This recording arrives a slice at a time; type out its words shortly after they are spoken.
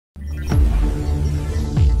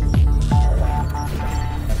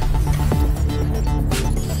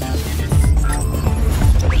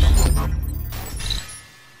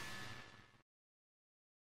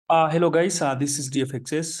Hello guys, this is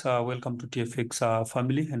DFXS. Welcome to TFX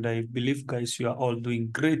family, and I believe guys you are all doing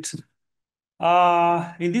great.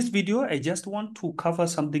 In this video, I just want to cover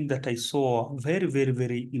something that I saw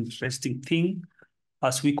very interesting thing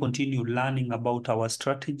as we continue learning about our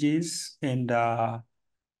strategies. And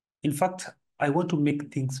in fact, I want to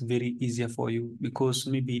make things very easier for you because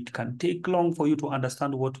maybe it can take long for you to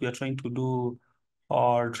understand what we are trying to do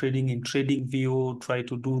or trading in trading view, try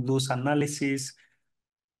to do those analysis.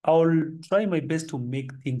 I'll try my best to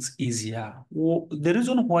make things easier. The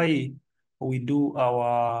reason why we do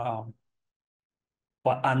our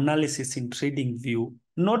analysis in trading view,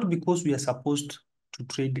 not because we are supposed to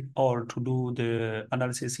trade or to do the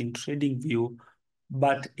analysis in trading view,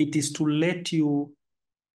 but it is to let you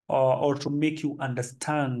or to make you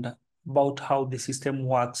understand about how the system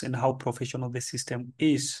works and how professional the system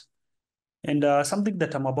is. And something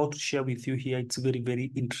that I'm about to share with you here, it's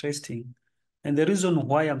very interesting. And the reason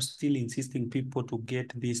why I'm still insisting people to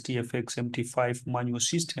get this TFX MT5 manual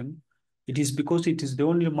system, it is because it is the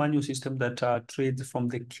only manual system that trades from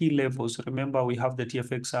the key levels. Remember, we have the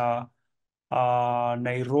TFX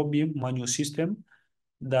Nairobi manual system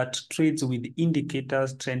that trades with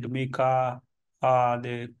indicators, trend maker,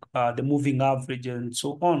 the moving average, and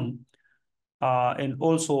so on. And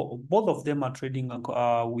also, both of them are trading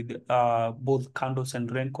with both candles and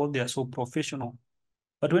Renko. They are so professional.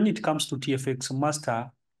 But when it comes to TFX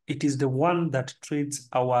Master, it is the one that trades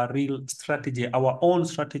our real strategy, our own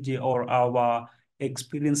strategy, or our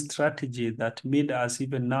experience strategy that made us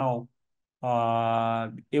even now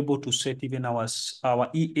able to set even our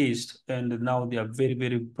EAs, and now they are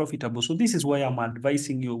very profitable. So this is why I'm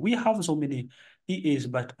advising you. We have so many EAs,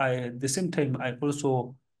 but at the same time, I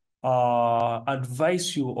also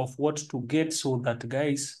advise you of what to get so that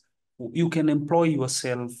guys, you can employ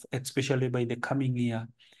yourself, especially by the coming year.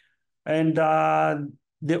 And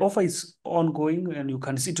the offer is ongoing, and you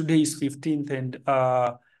can see today is 15th, and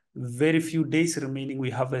very few days remaining. We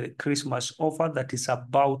have a Christmas offer that is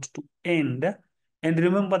about to end. And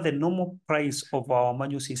remember, the normal price of our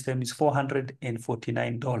manual system is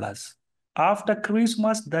 $449. After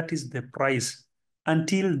Christmas, that is the price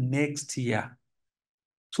until next year.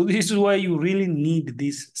 So this is why you really need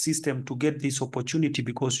this system to get this opportunity,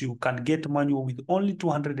 because you can get manual with only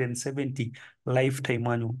 270 lifetime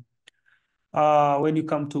manual. When you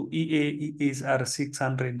come to EAs are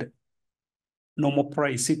 600, normal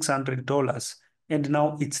price $600, and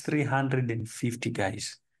now it's 350,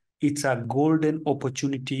 guys. It's a golden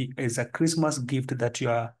opportunity as a Christmas gift that you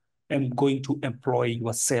are going to employ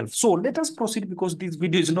yourself. So let us proceed, because this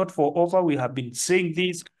video is not for over. We have been saying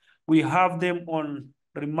this. We have them on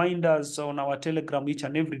reminders on our Telegram each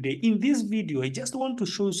and every day. In this video, I just want to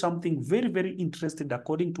show you something very interesting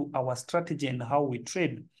according to our strategy and how we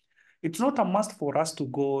trade. It's not a must for us to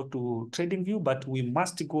go to TradingView, but we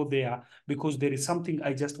must go there because there is something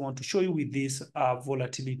I just want to show you with this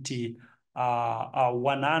volatility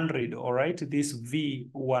 100, all right, this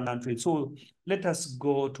V100. So let us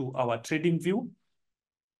go to our TradingView,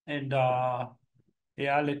 and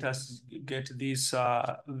yeah, let us get this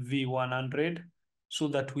V100 so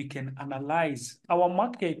that we can analyze our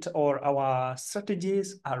market. Or our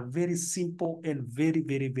strategies are very simple and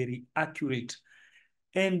very accurate.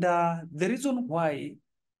 And the reason why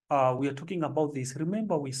we are talking about this,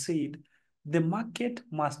 remember we said the market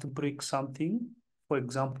must break something. For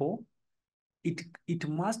example, it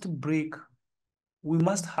must break, we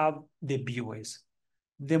must have the BOS.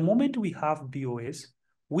 The moment we have BOS,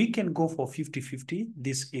 we can go for 50-50,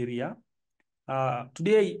 this area.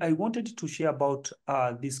 Today, I wanted to share about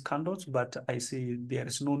these candles, but I say there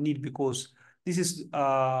is no need, because this is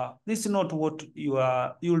not what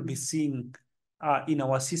you'll be seeing in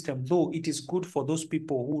our system. Though it is good for those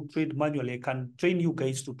people who trade manually. I can train you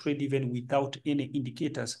guys to trade even without any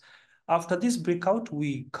indicators. After this breakout,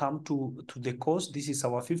 we come to the course. This is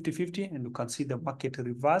our 50-50, and you can see the market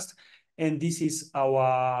reversed. And this is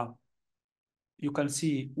our, you can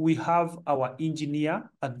see we have our engineer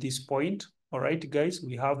at this point. All right, guys,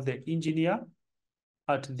 we have the engineer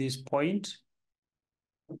at this point.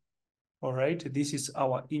 All right, this is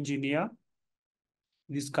our engineer.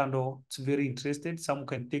 This candle, it's very interesting. Some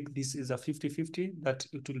can take this as a 50-50, that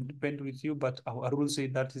it will depend with you, but our rule say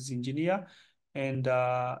that is engineer. And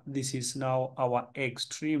this is now our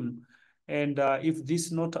extreme. And if this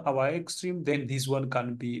is not our extreme, then this one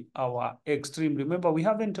can be our extreme. Remember, we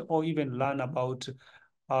haven't or even learned about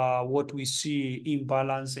what we see,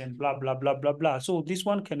 imbalance and blah. So this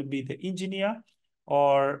one can be the engineer,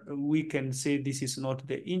 or we can say this is not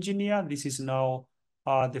the engineer. This is now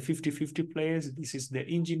the 50-50 players. This is the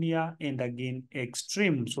engineer, and again,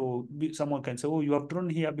 extreme. So someone can say, oh, you have drawn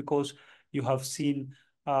here because you have seen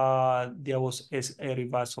there was a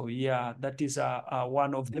reversal. Yeah, that is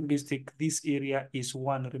one of the mistake. This area is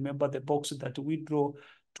one. Remember the box that we draw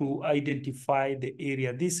to identify the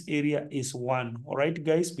area. This area is one, all right,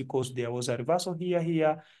 guys, because there was a reversal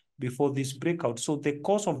here before this breakout. So the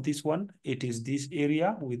cause of this one, it is this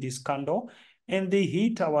area with this candle, and they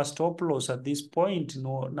hit our stop loss at this point.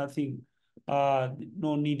 No, nothing,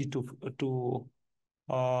 no need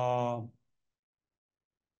uh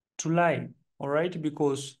to lie, all right,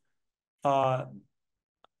 because uh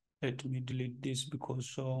let me delete this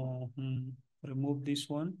because remove this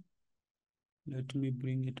one. Let me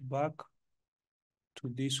bring it back to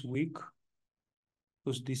this week,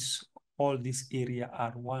 because this all this area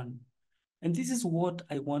are one. And this is what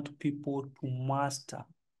I want people to master,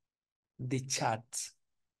 the charts.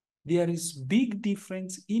 There is big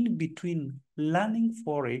difference in between learning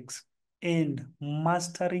Forex and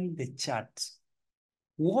mastering the charts.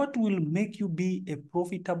 What will make you be a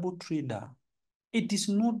profitable trader? It is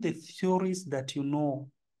not the theories that you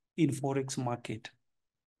know in Forex market.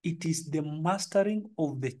 It is the mastering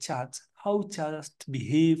of the charts, how charts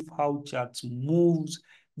behave, how charts moves,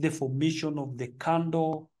 the formation of the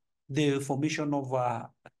candle, the formation of a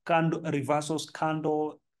candle, reversals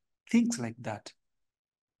candle, things like that.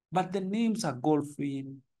 But the names are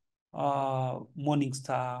Golfin,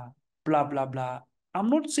 Morningstar, blah, blah, blah. I'm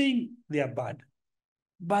not saying they are bad,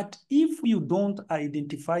 but if you don't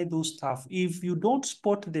identify those stuff, if you don't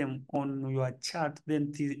spot them on your chart,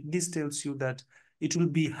 then this tells you that it will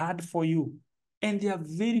be hard for you. And they are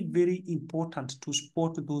very, very important to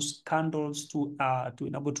spot those candles to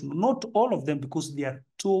enable to know. Not all of them, because they are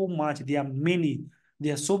too much. There are many.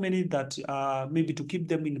 There are so many that maybe to keep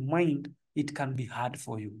them in mind, it can be hard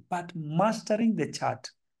for you. But mastering the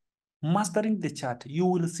chart, you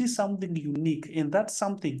will see something unique, and that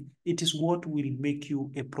something, it is what will make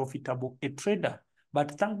you a profitable trader.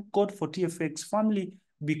 But thank God for TFX family,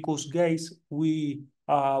 because guys, we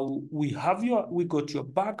got your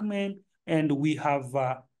back, man, and we have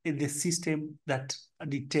the system that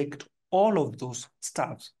detect all of those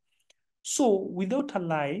stuffs. So without a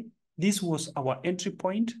lie, this was our entry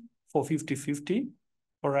point for 50-50,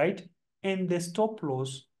 all right? And the stop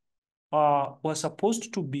loss was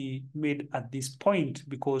supposed to be made at this point,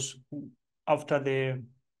 because after the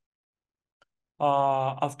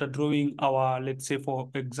after drawing our, let's say for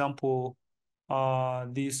example,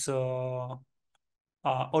 this order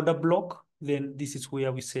block, then this is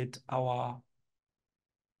where we set our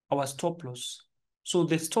stop loss. So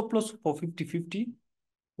the stop loss for 50-50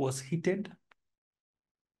 was hitted,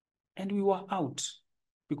 and we were out,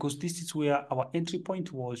 because this is where our entry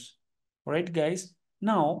point was. All right, guys.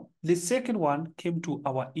 Now, the second one came to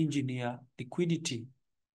our engineer liquidity.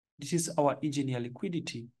 This is our engineer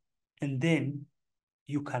liquidity. And then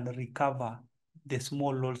you can recover the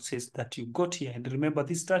small losses that you got here. And remember,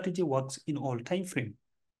 this strategy works in all time frame.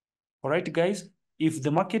 All right, guys, if the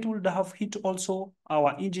market would have hit also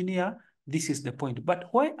our engineer, this is the point. But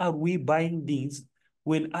why are we buying these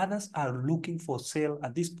when others are looking for sale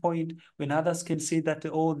at this point, when others can say that,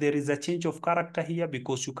 oh, there is a change of character here,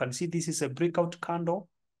 because you can see this is a breakout candle.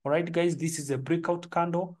 All right, guys, this is a breakout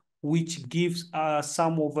candle, which gives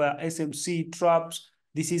some of SMC traps.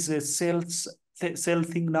 This is a sell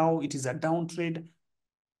thing now. It is a downtrend.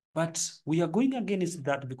 But we are going against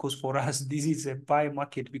that, because for us, this is a buy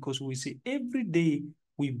market, because we see every day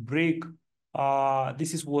we break.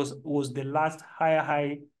 Was the last higher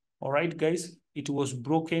high. All right, guys, it was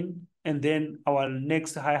broken. And then our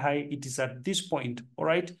next high, it is at this point. All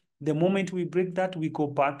right. The moment we break that, we go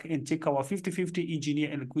back and check our 50-50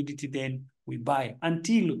 engineer and liquidity, then we buy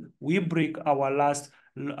until we break our last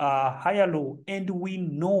higher low. And we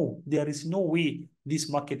know there is no way this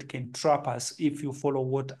market can trap us if you follow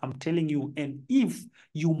what I'm telling you, and if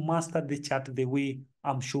you master the chart the way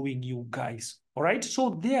I'm showing you guys. All right,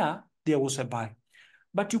 so there was a buy,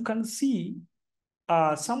 but you can see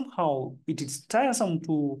somehow it is tiresome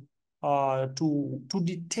to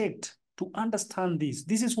detect, to understand this.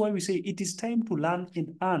 This is why we say it is time to learn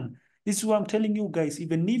and earn. This is what I'm telling you guys.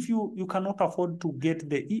 Even if you cannot afford to get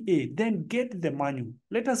the EA, then get the manual.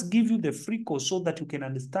 Let us give you the free course so that you can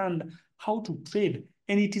understand how to trade.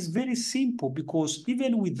 And it is very simple, because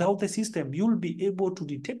even without the system, you'll be able to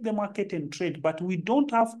detect the market and trade. But we don't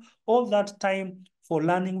have all that time for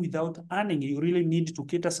learning without earning. You really need to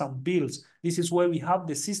cater some bills. This is why we have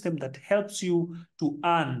the system that helps you to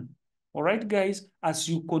earn. All right, guys, as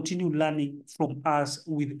you continue learning from us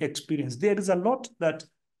with experience. There is a lot that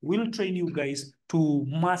will train you guys to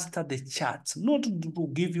master the charts, not to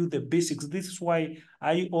give you the basics. This is why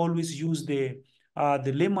I always use the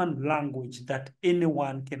layman language that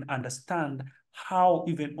anyone can understand, how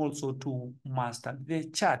even also to master the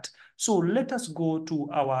chart. So let us go to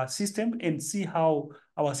our system and see how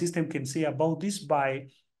our system can say about this buy.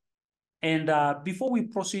 And before we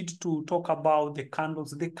proceed to talk about the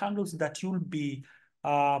candles that you'll be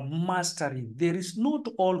mastering, there is not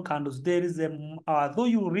all candles. There is though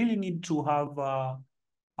you really need to have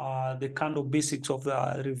the candle basics of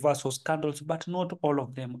the reversals candles, but not all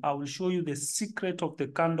of them. I will show you the secret of the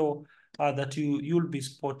candle that you'll be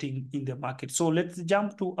spotting in the market. So let's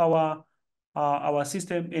jump to our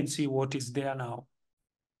system and see what is there now.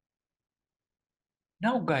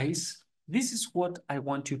 Now, guys, this is what I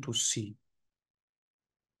want you to see.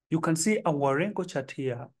 You can see our Renko chart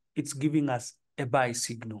here. It's giving us a buy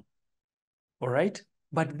signal. All right.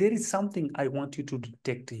 But there is something I want you to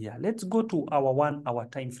detect here. Let's go to our 1 hour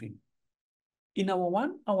time frame. In our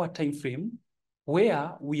 1 hour time frame,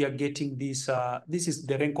 where we are getting this, this is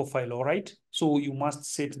the Renko file, all right? So you must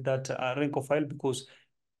set that Renko file because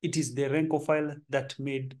it is the Renko file that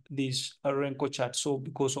made this Renko chart. So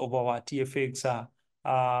because of our TFX,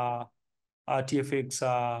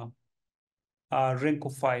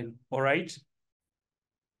 Renko file, all right?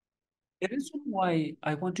 The reason why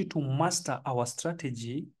I want you to master our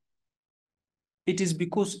strategy, it is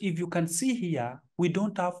because if you can see here, we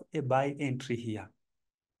don't have a buy entry here.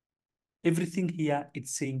 Everything here,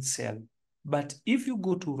 it's saying sell. But if you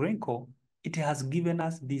go to Renko, it has given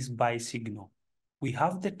us this buy signal. We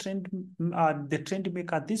have the trend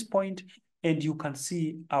maker at this point, and you can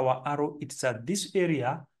see our arrow, it's at this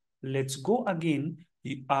area. Let's go again.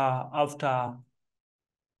 After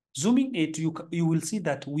zooming it, you will see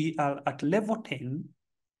that we are at level 10,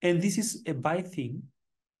 and this is a buy thing,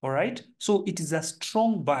 all right? So it is a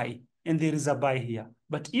strong buy, and there is a buy here.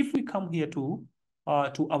 But if we come here to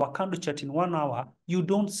our candle chart in 1 hour, you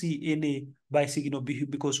don't see any buy signal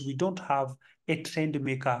because we don't have a trend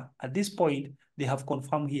maker. At this point, they have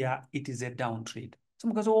confirmed here it is a down trade.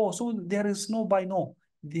 Some guys, oh, so there is no buy. No,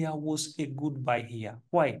 there was a good buy here.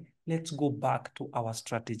 Why? Let's go back to our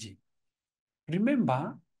strategy.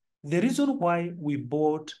 Remember, the reason why we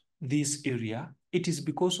bought this area, it is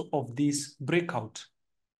because of this breakout.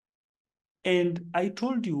 And I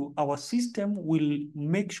told you our system will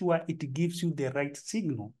make sure it gives you the right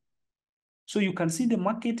signal. So you can see the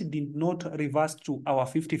market did not reverse to our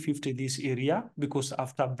 50-50 this area, because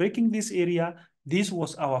after breaking this area, this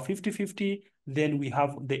was our 50-50. Then we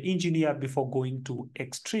have the engineer before going to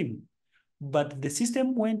extreme. But the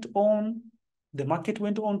system went on, the market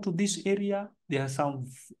went on to this area. There are some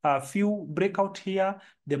few breakout here.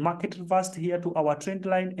 The market reversed here to our trend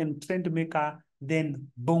line and trend maker. Then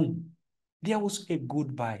boom, there was a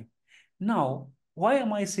good buy. Now, why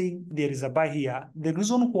am I saying there is a buy here? The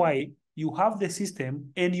reason why you have the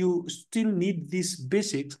system and you still need these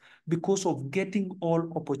basics because of getting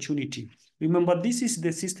all opportunity. Remember, this is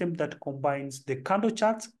the system that combines the candle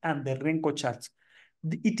charts and the Renko charts.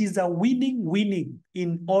 It is a winning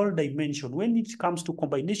in all dimensions when it comes to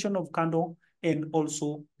combination of candle and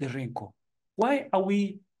also the Renko. Why are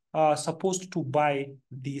we supposed to buy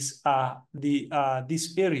this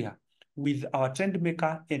this area with our trend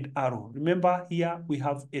maker and arrow? Remember, here we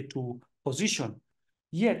have a 2 position.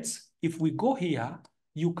 Yet, if we go here,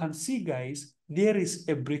 you can see, guys, there is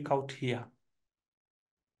a breakout here.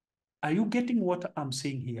 Are you getting what I'm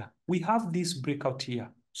saying here? We have this breakout here.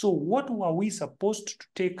 So what were we supposed to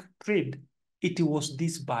take trade? It was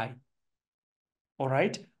this buy. All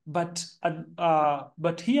right. But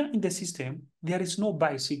here in the system, there is no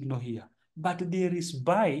buy signal here, but there is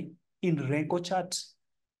buy in Renko charts.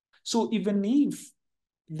 So even if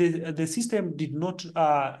the system did not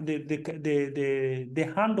the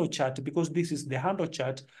handle chart, because this is the handle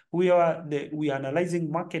chart, we are analyzing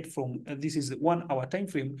market from this is 1 hour time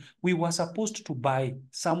frame. We were supposed to buy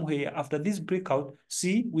somewhere after this breakout.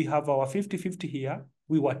 See, we have our 50-50 here.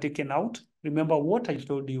 We were taken out. Remember what I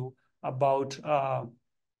told you about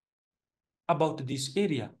this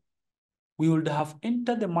area. We would have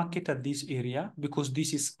entered the market at this area because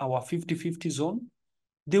this is our 50-50 zone.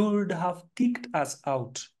 They would have kicked us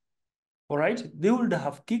out. All right, they would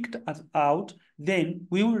have kicked us out. Then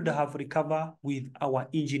we would have recovered with our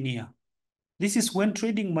engineer. This is when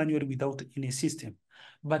trading manually without any system.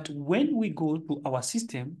 But when we go to our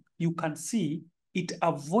system, you can see it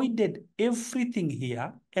avoided everything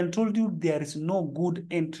here and told you there is no good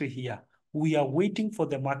entry here. We are waiting for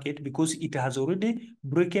the market because it has already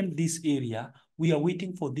broken this area. We are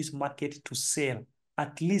waiting for this market to sell,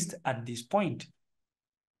 at least at this point.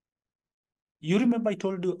 You remember I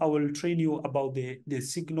told you I will train you about the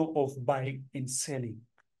signal of buying and selling.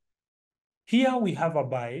 Here we have a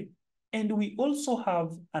buy, and we also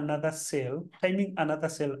have another sell, timing another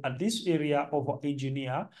sell at this area of our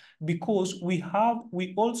engineer, because we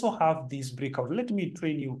also have this breakout. Let me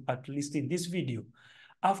train you at least in this video.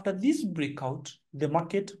 After this breakout, the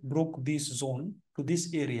market broke this zone to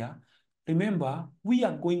this area. Remember, we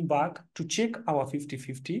are going back to check our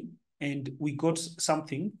 50-50, and we got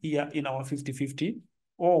something here in our 50-50.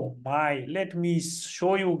 Oh my, let me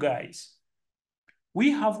show you guys.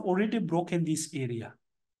 We have already broken this area,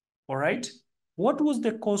 all right? What was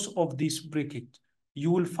the cause of this breakage?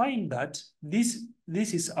 You will find that this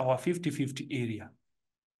is our 50-50 area.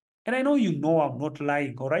 And I know I'm not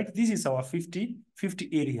lying, all right? This is our 50-50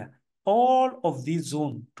 area. All of this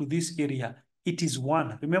zone to this area, it is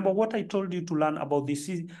one. Remember what I told you to learn about this,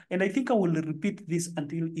 and I think I will repeat this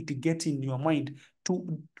until it gets in your mind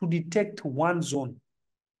to detect one zone.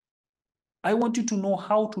 I want you to know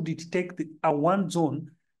how to detect a one zone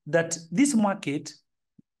that this market,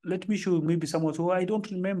 let me show you maybe someone, so I don't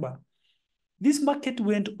remember. This market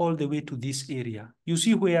went all the way to this area. You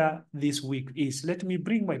see where this wick is. Let me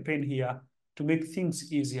bring my pen here to make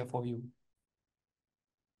things easier for you.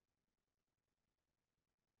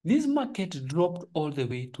 This market dropped all the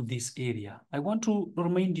way to this area. I want to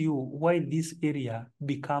remind you why this area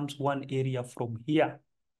becomes one area from here.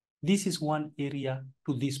 This is one area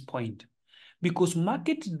to this point, because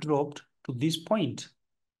market dropped to this point,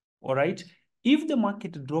 all right? If the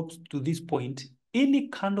market drops to this point, any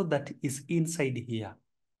candle that is inside here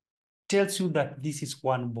tells you that this is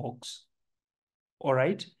one box, all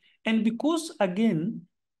right? And because, again,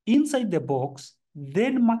 inside the box,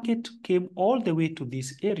 then market came all the way to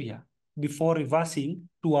this area before reversing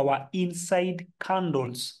to our inside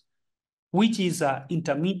candles, which is an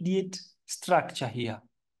intermediate structure here,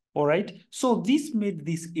 all right? So this made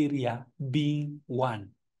this area being one.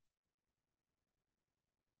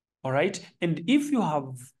 All right. And if you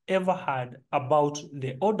have ever heard about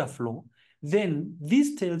the order flow, then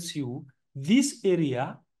this tells you this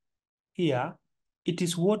area here, it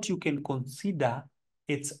is what you can consider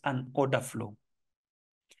it's an order flow.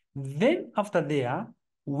 Then after there,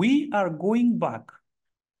 we are going back,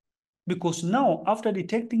 because now after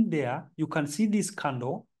detecting there, you can see this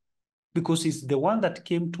candle because it's the one that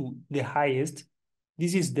came to the highest.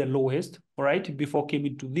 This is the lowest, all right, before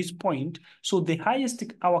coming to this point. So the highest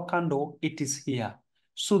our candle, it is here.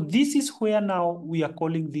 So this is where now we are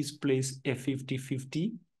calling this place a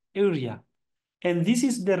 50-50 area. And this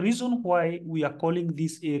is the reason why we are calling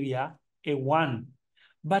this area a 1.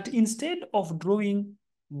 But instead of drawing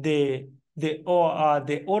the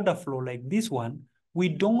order flow like this one, we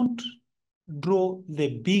don't draw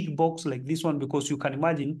the big box like this one, because you can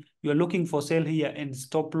imagine you're looking for sell here and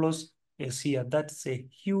stop loss is here. That's a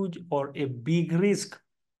huge or a big risk.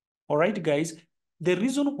 All right, guys. The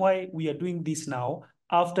reason why we are doing this now,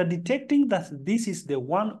 after detecting that this is the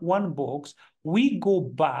one box, we go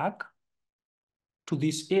back to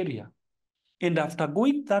this area. And after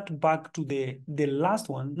going that back to the last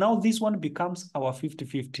one, now this one becomes our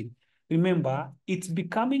 50-50. Remember, it's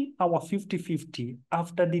becoming our 50-50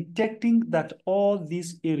 after detecting that all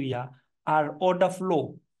this area are order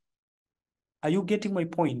flow. Are you getting my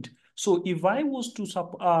point? So if I was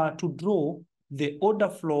to draw the order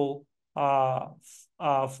flow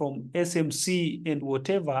from SMC and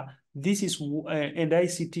whatever, this is and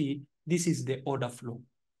ICT, this is the order flow.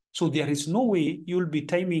 So there is no way you'll be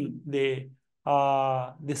timing the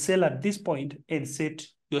sell at this point and set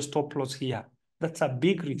your stop loss here. That's a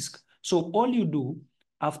big risk. So all you do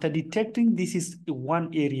after detecting this is one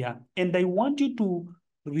area, and I want you to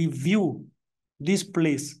review this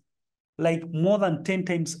place like more than 10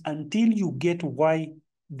 times until you get why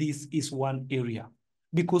this is one area.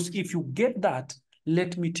 Because if you get that,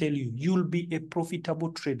 let me tell you, you'll be a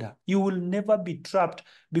profitable trader. You will never be trapped,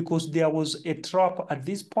 because there was a trap at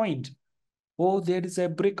this point. Oh, there is a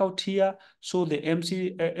breakout here. So the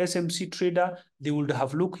SMC trader, they would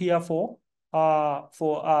have looked here to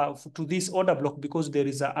this order block, because there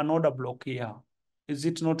is an order block here. Is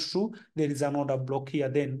it not true? There is an order block here.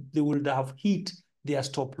 Then they would have hit their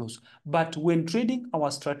stop loss. But when trading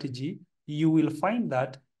our strategy, you will find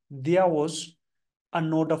that there was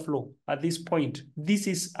an order flow at this point. This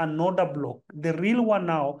is an order block, the real one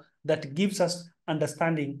now, that gives us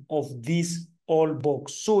understanding of this all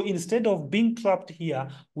box. So instead of being trapped here,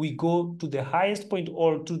 we go to the highest point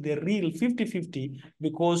or to the real 50-50,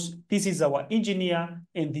 because this is our engineer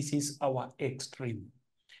and this is our extreme.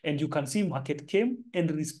 And you can see market came and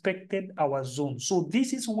respected our zone. So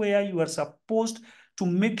this is where you are supposed to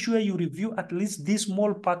make sure you review at least this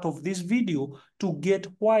small part of this video to get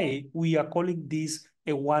why we are calling this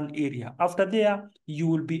a one area. After there, you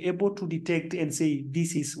will be able to detect and say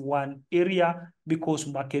this is one area because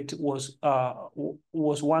market was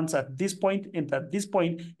once at this point and at this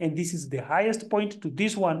point, and this is the highest point to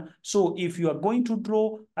this one. So if you are going to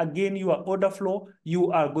draw again your order flow,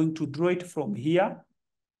 you are going to draw it from here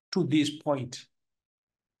to this point.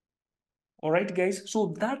 All right, guys.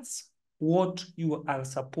 So that's what you are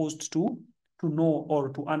supposed to know or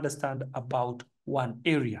to understand about one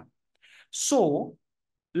area. So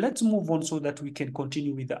let's move on so that we can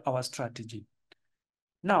continue with our strategy.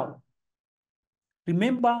 Now,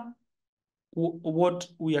 remember what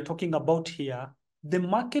we are talking about here. The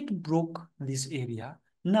market broke this area.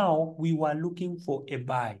 Now we were looking for a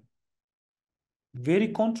buy. Very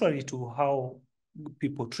contrary to how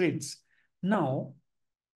people trades. Now,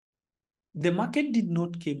 the market did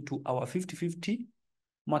not came to our 50-50.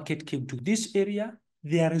 Market came to this area.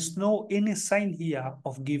 There is no any sign here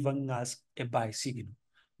of giving us a buy signal.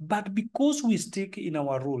 But because we stick in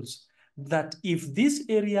our rules that if this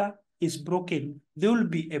area is broken, there will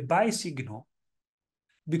be a buy signal.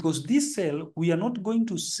 Because this sell, we are not going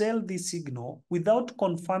to sell this signal without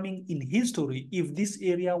confirming in history if this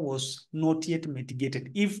area was not yet mitigated.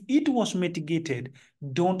 If it was mitigated,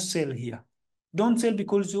 don't sell here. Don't sell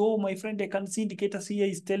because, oh, my friend, I can see indicators here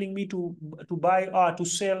is telling me to buy or to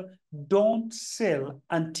sell. Don't sell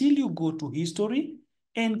until you go to history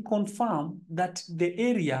and confirm that the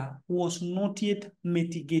area was not yet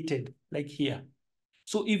mitigated, like here.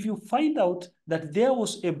 So if you find out that there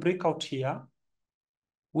was a breakout here,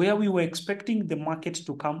 where we were expecting the market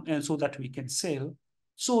to come and so that we can sell.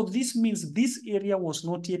 So this means this area was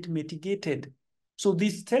not yet mitigated. So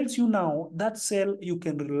this tells you now that sell, you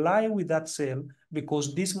can rely with that sell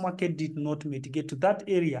because this market did not mitigate to that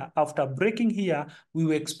area. After breaking here, we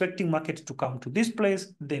were expecting market to come to this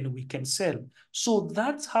place, then we can sell. So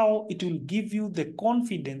that's how it will give you the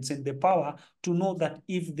confidence and the power to know that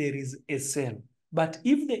if there is a sell. But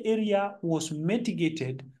if the area was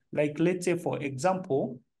mitigated, like let's say for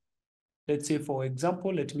example,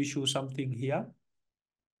 let me show something here.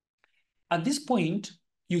 At this point,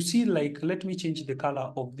 you see, like, let me change the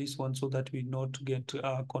color of this one so that we not get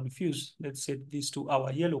confused. Let's set this to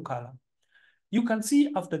our yellow color. You can see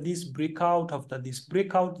after this breakout,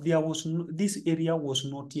 there was this area was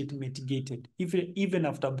not yet mitigated. Even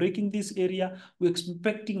after breaking this area, we're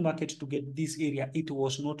expecting market to get this area. It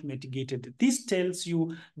was not mitigated. This tells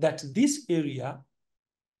you that this area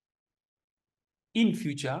in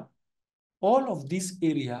future, all of this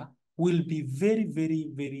area will be very, very,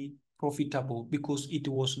 very profitable because it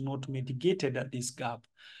was not mitigated at this gap.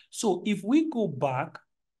 So if we go back,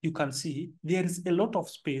 you can see there is a lot of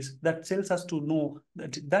space that tells us to know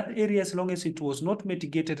that that area, as long as it was not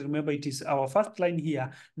mitigated, remember it is our first line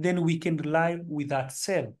here, then we can rely with that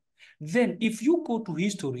sell. Then if you go to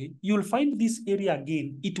history, you'll find this area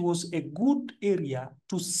again. It was a good area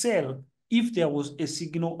to sell if there was a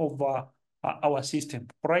signal of our system,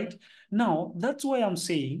 right? Now, that's why I'm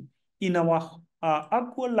saying in our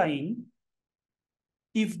aqua line,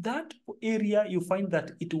 if that area you find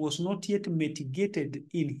that it was not yet mitigated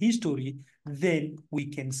in history, then we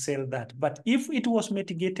can sell that. But if it was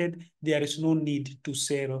mitigated, there is no need to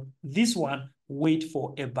sell this one, wait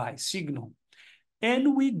for a buy signal.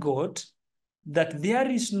 And we got that there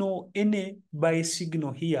is no any buy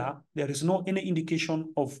signal here. There is no any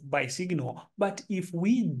indication of buy signal. But if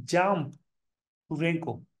we jump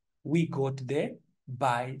Renko, we got the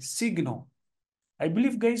buy signal. I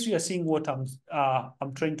believe, guys, you are seeing what I'm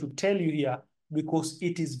trying to tell you here because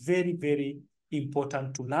it is very, very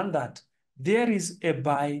important to learn that there is a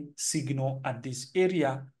buy signal at this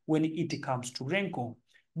area when it comes to Renko.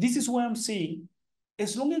 This is why I'm saying,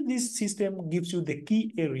 as long as this system gives you the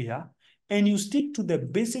key area and you stick to the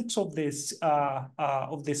basics of this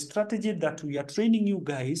of the strategy that we are training you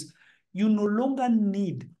guys, you no longer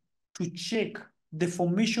need to check the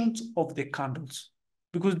formations of the candles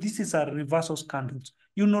because this is a reversal candles.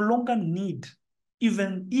 You no longer need,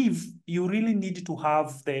 even if you really need to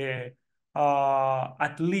have the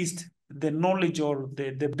at least the knowledge or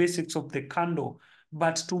the basics of the candle,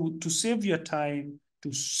 but to save your time,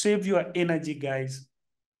 to save your energy, guys,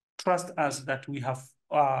 trust us that we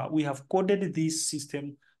have coded this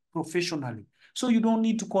system professionally. So you don't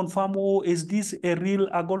need to confirm, oh, is this a real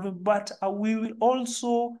algorithm? But we will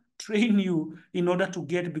also train you in order to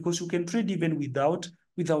get, because you can trade even without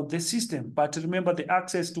without the system. But remember, the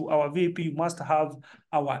access to our VIP, you must have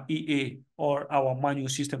our EA or our manual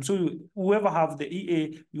system. So whoever have the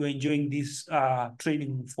EA, you are enjoying this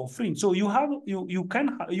training for free. So you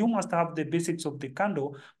must have the basics of the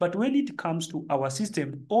candle. But when it comes to our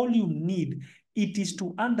system, all you need it is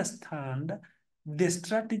to understand the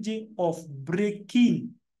strategy of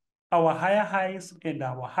breaking our higher highs and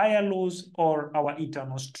our higher lows or our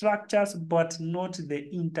internal structures, but not the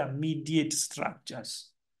intermediate structures.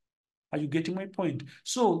 Are you getting my point?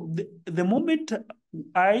 So the moment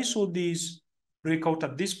I saw this breakout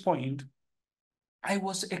at this point, I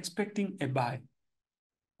was expecting a buy.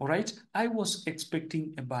 All right, I was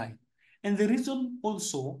expecting a buy. And the reason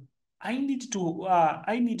also I need to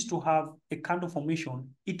have a candle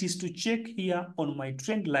formation. It is to check here on my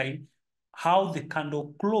trend line how the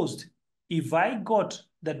candle closed. If I got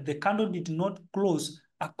that the candle did not close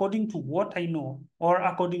according to what I know or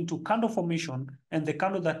according to candle formation, and the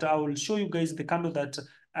candle that I will show you guys, the candle that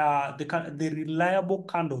the reliable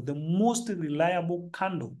candle, the most reliable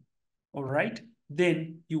candle, all right,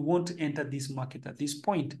 then you won't enter this market at this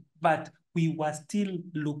point. But we were still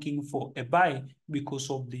looking for a buy because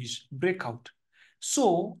of this breakout.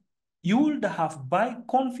 So you would have buy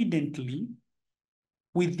confidently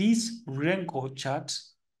with this Renko chart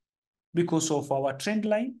because of our trend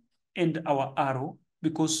line and our arrow,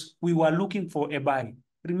 because we were looking for a buy.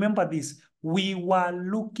 Remember this, we were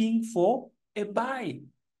looking for a buy.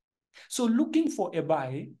 So looking for a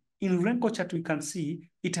buy, in Renko chart, we can see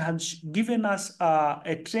it has given us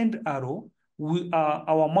a trend arrow.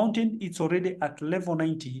 Our mountain, it's already at level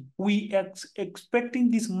 90. We are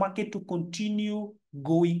expecting this market to continue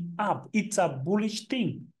going up. It's a bullish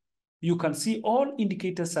thing. You can see all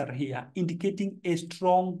indicators are here indicating a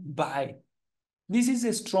strong buy. This is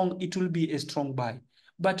a strong, it will be a strong buy.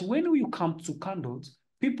 But when we come to candles,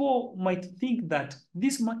 people might think that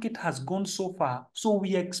this market has gone so far. So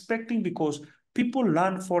we are expecting, because people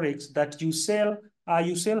learn Forex, that you sell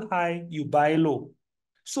high, you buy low.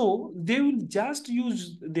 So they will just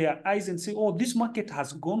use their eyes and say, oh, this market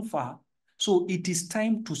has gone far, so it is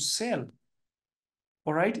time to sell.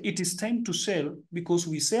 All right, it is time to sell because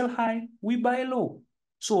we sell high, we buy low.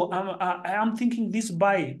 So I'm thinking this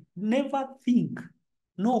buy, never think,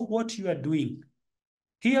 know what you are doing.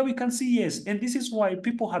 Here we can see, yes, and this is why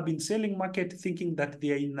people have been selling market thinking that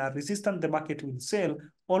they are in a resistance, the market will sell.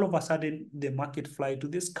 All of a sudden, the market fly to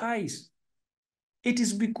the skies. It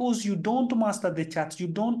is because you don't master the charts, you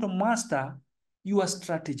don't master your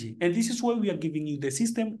strategy. And this is why we are giving you the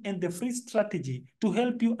system and the free strategy to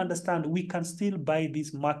help you understand we can still buy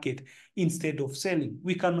this market instead of selling.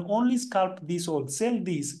 We can only scalp this or sell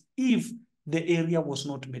this if the area was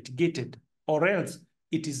not mitigated, or else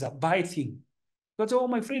it is a buy thing. But oh,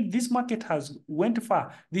 my friend, this market has went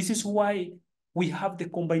far. This is why we have the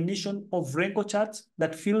combination of Renko charts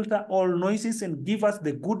that filter all noises and give us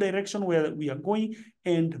the good direction where we are going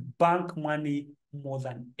and bank money more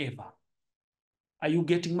than ever. Are you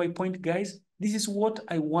getting my point, guys? This is what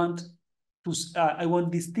I want to, I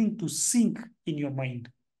want this thing to sink in your mind.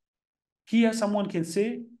 Here, someone can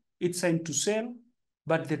say it's time to sell,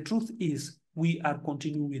 but the truth is we are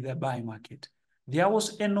continuing with the buy market. There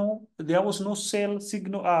was no sell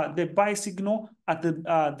signal, the buy signal at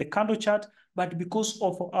the candle chart, but because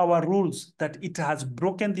of our rules that it has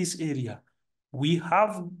broken this area, we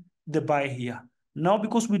have the buy here. Now,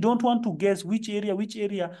 because we don't want to guess which area,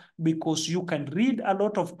 because you can read a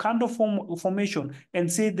lot of candle formation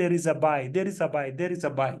and say there is a buy, there is a buy, there is a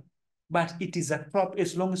buy. But it is a trap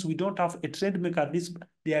as long as we don't have a trend maker.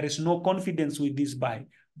 There is no confidence with this buy.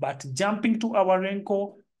 But jumping to our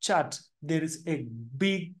Renko chart, there is a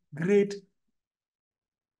big, great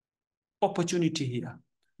opportunity here.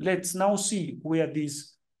 Let's now see where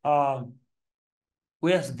this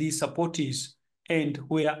support is and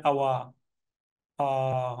where our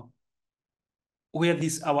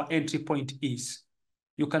entry point is.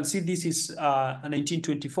 You can see this is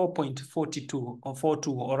 1924.42 or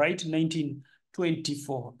 42, all right,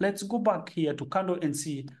 1924. Let's go back here to candle and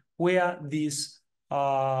see where this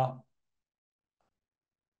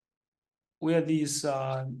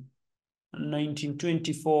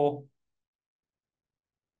 1924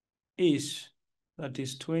 is. That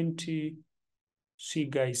is 20. See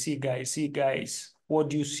guys, what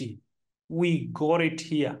do you see? We got it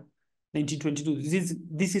here, 1922.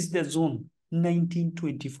 This is the zone,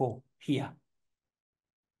 1924 here.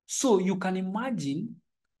 So you can imagine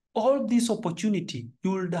all this opportunity,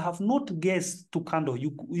 you would have not guessed to candle.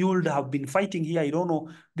 You would have been fighting here, I don't know,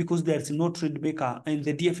 because there's no trade maker. And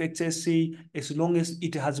the DFXS say, as long as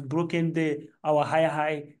it has broken our higher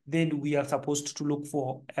high, then we are supposed to look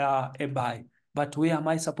for a buy. But where am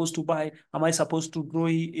I supposed to buy? Am I supposed to grow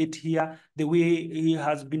it here the way he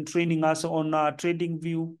has been training us on trading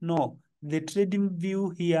view? No. The trading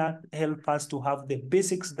view here help us to have the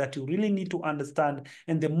basics that you really need to understand.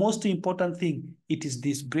 And the most important thing, it is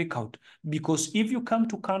this breakout. Because if you come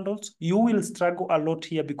to candles, you will struggle a lot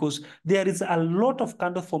here because there is a lot of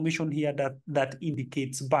candle formation here that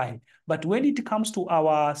indicates buy. But when it comes to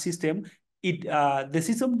our system, the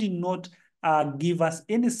system did not give us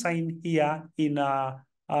any sign here in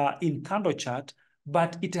candle chart,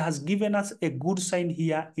 but it has given us a good sign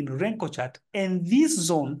here in Renko chart. And this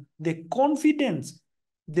zone, the confidence,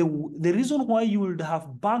 the reason why you would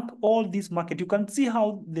have banked all this market, you can see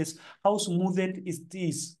how smooth it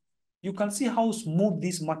is. You can see how smooth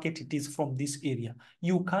this market it is from this area.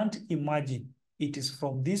 You can't imagine it is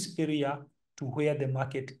from this area to where the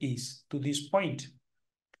market is, to this point.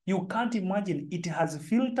 You can't imagine it has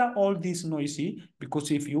filtered all this noisy, because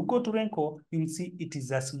if you go to Renko, you'll see it is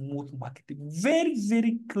a smooth market. Very,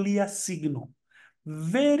 very clear signal.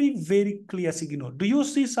 Very, very clear signal. Do you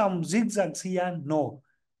see some zigzags here? No.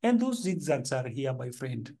 And those zigzags are here, my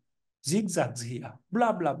friend. Zigzags here.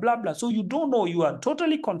 Blah, blah, blah, blah. So you don't know. You are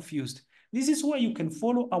totally confused. This is why you can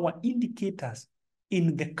follow our indicators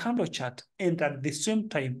in the candle chart and at the same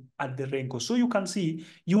time at the Renko. So you can see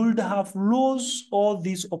you would have lost all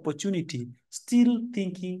this opportunity still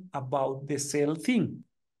thinking about the sell thing.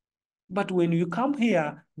 But when you come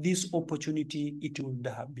here, this opportunity, it would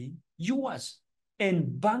have been yours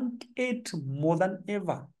and bank it more than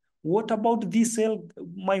ever. What about this sell,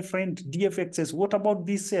 my friend, DFXS? What about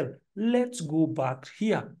this sell? Let's go back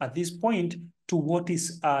here at this point to what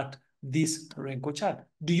is at this Renko chart.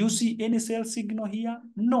 Do you see any sell signal here?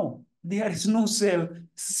 No, there is no sell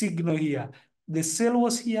signal here. The sell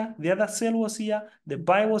was here, the other sell was here, the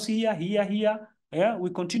buy was here, here. Yeah, we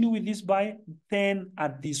continue with this buy. Then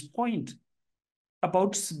at this point,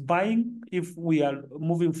 about buying, if we are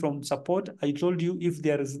moving from support, I told you if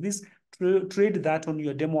there is this trade that on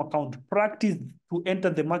your demo account, practice to enter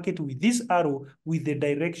the market with this arrow with the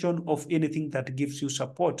direction of anything that gives you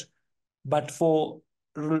support. But for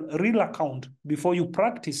real account, before you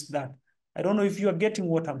practice that, I don't know if you are getting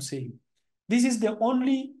what I'm saying. This is the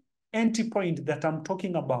only entry point that I'm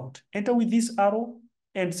talking about. Enter with this arrow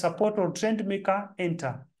and support or trend maker,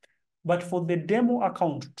 enter. But for the demo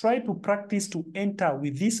account, try to practice to enter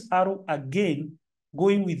with this arrow again,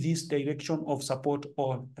 going with this direction of support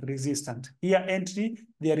or resistance. Here entry,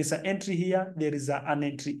 there is an entry here, there is an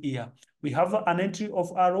entry here. We have an entry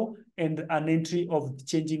of arrow and an entry of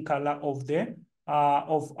changing color of the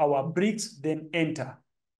of our bricks, then enter.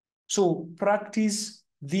 So practice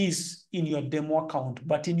this in your demo account,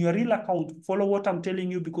 but in your real account, follow what I'm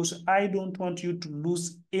telling you, because I don't want you to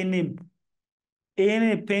lose any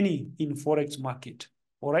penny in Forex market.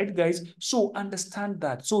 All right, guys. So understand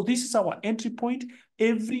that. So this is our entry point.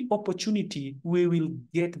 Every opportunity, we will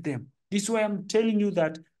get them. This is why I'm telling you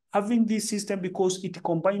that having this system, because it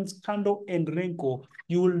combines candle and Renko,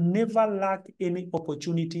 you will never lack any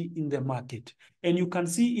opportunity in the market. And you can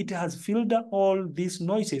see it has filtered all these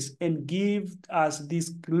noises and give us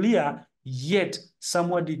this clear, yet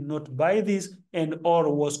someone did not buy this and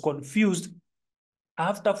or was confused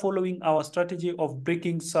after following our strategy of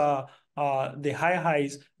breaking the high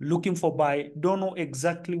highs, looking for buy, don't know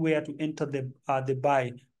exactly where to enter the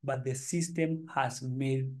buy, but the system has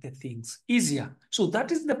made the things easier. So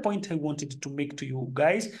that is the point I wanted to make to you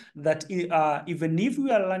guys, that even if we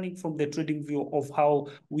are learning from the trading view of how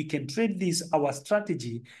we can trade this, our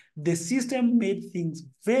strategy, the system made things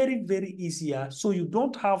very, very easier, so you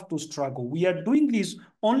don't have to struggle. We are doing this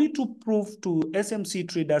only to prove to SMC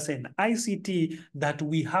traders and ICT that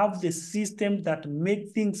we have the system that make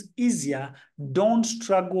things easier. Don't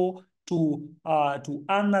struggle to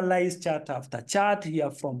analyze chart after chart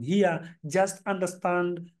here from here. Just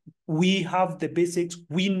understand we have the basics.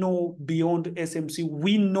 We know beyond SMC.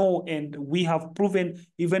 We know, and we have proven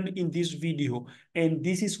even in this video. And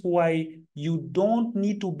this is why you don't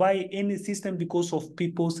need to buy any system because of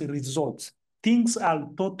people's results. Things are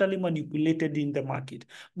totally manipulated in the market.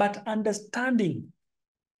 But understanding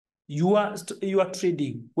you are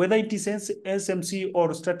trading, whether it is SMC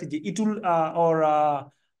or strategy, it will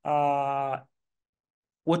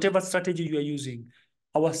whatever strategy you are using,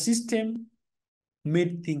 our system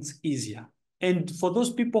made things easier. And for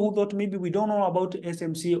those people who thought maybe we don't know about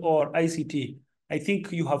SMC or ICT, I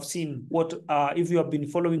think you have seen what, if you have been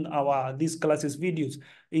following these classes videos,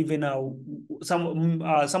 even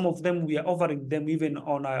some of them, we are offering them even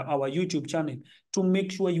on our YouTube channel to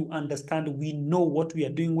make sure you understand, we know what we are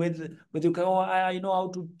doing with you can, oh, I know how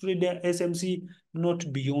to trade the SMC.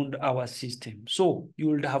 not beyond our system. So you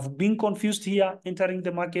would have been confused here entering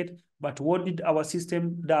the market, but what did our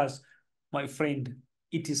system does? My friend,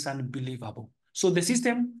 it is unbelievable. So the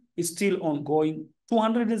system is still ongoing,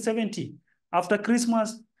 270. After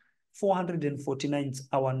Christmas, 449 is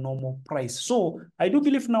our normal price. So I do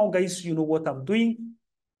believe now, guys, you know what I'm doing.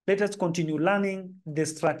 Let us continue learning the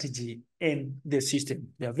strategy and the system.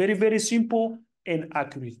 They are very, very simple and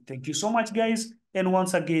accurate. Thank you so much, guys. And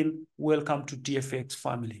once again, welcome to TFX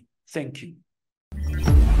family. Thank you.